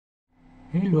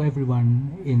Hello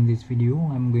everyone, in this video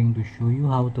I'm going to show you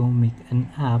how to make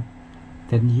an app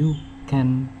that you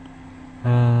can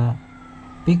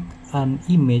pick an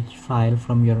image file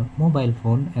from your mobile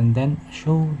phone and then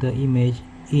show the image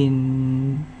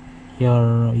in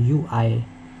your UI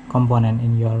component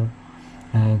in your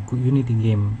Unity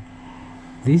game.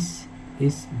 This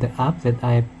is the app that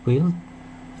I built,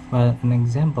 an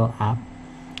example app.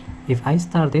 If I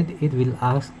start it, it will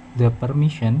ask the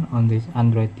permission on this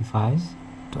Android device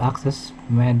to access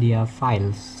media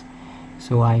files,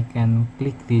 so I can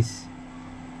click this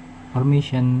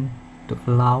permission to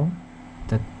allow,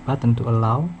 that button to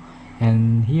allow,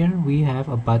 and here we have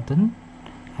a button.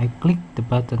 I click the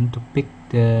button to pick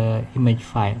the image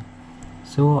file,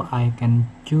 so I can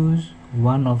choose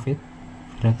one of it,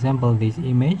 for example this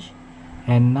image,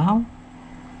 and now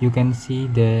you can see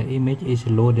the image is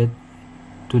loaded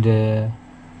to the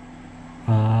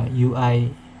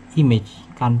UI image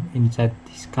inside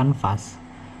this canvas.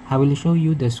 I will show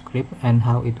you the script and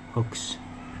how it works.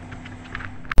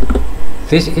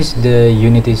 This is the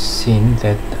Unity scene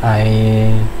that I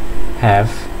have,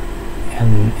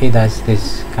 and it has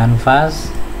this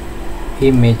canvas,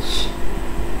 image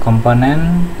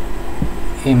component,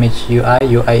 image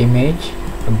UI image,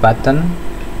 a button,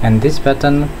 and this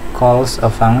button calls a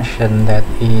function that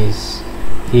is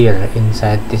here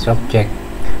inside this object.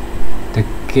 The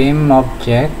game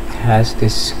object has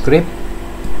this script.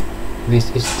 This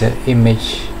is the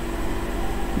image,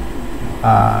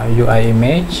 UI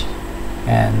image,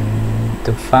 and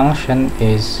the function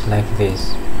is like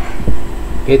this.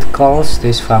 It calls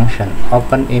this function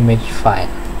open image file,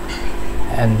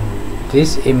 and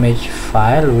this image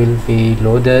file will be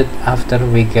loaded after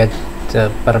we get the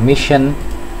permission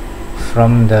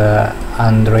from the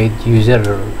Android user.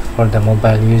 For the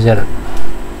mobile user,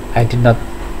 I did not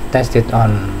test it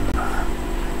on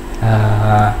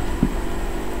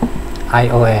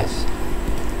iOS.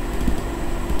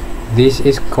 This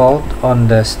is called on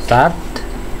the start,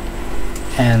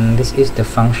 and this is the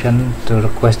function to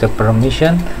request the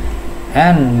permission,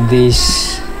 and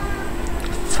this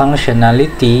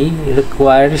functionality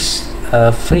requires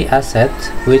a free asset,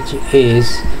 which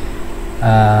is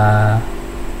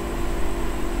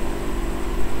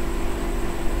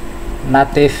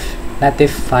native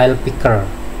file picker.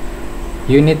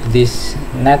 You need this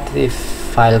native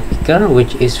file picker,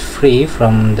 which is free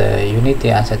from the Unity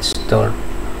asset store.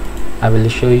 I will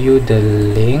show you the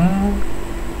link.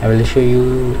 I will show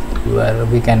you where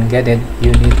we can get it.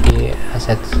 Unity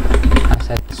asset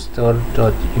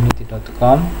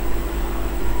store.unity.com.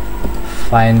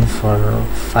 Find for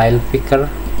file picker.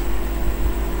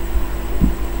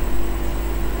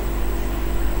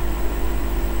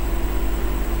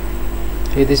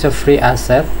 It is a free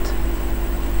asset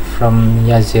from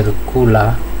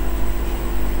yasurkula.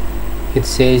 It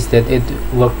says that it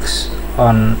works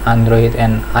on Android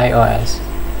and iOS.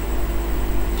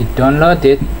 You download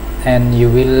it and you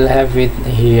will have it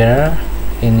here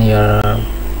in your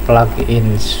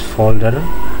plugins folder,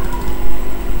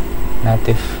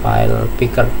 native file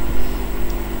picker.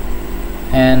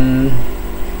 And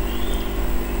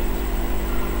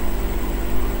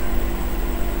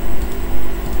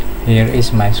here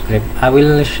is my script. I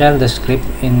will share the script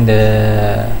in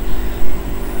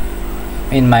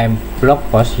my blog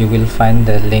post. You will find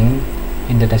the link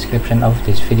in the description of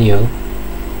this video.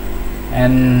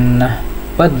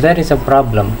 But there is a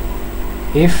problem.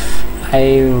 If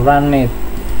I run it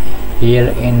here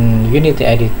in Unity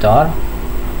editor,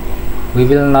 we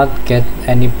will not get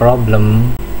any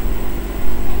problem.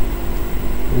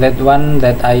 That one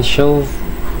that I show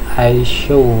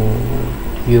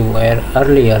you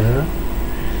earlier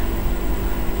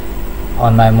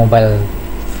on my mobile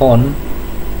phone,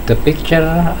 the picture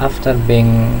after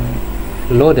being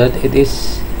loaded, it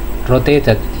is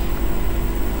rotated,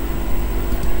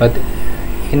 but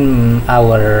in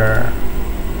our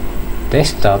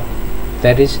desktop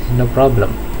there is no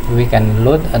problem. We can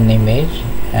load an image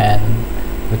and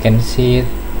we can see it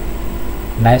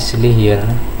nicely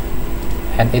here,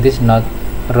 and it is not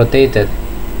rotated.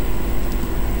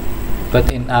 But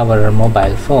in our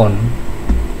mobile phone,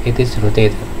 it is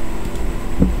rotated.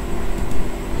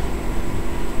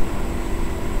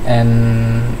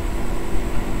 And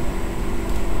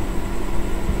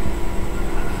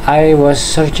I was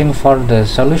searching for the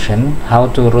solution how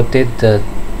to rotate the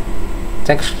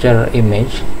texture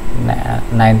image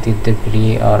 90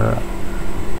 degree or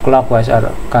clockwise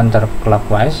or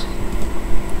counterclockwise.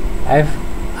 I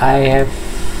have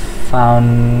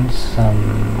found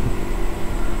some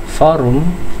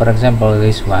forum, for example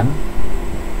this one.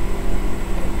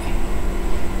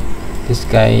 This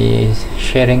guy is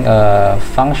sharing a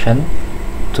function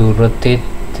to rotate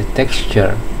the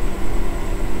texture.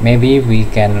 Maybe we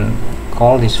can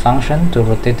call this function to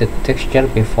rotate the texture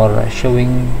before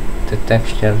showing the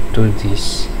texture to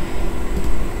this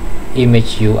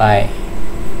image UI.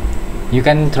 You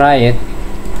can try it.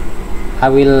 I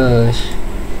will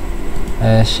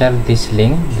share this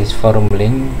link, this forum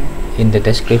link, in the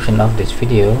description of this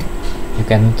video. You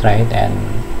can try it and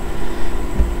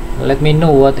let me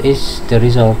know what is the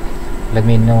result. Let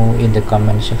me know in the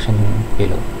comment section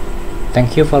below.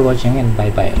 Thank you for watching and bye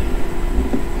bye.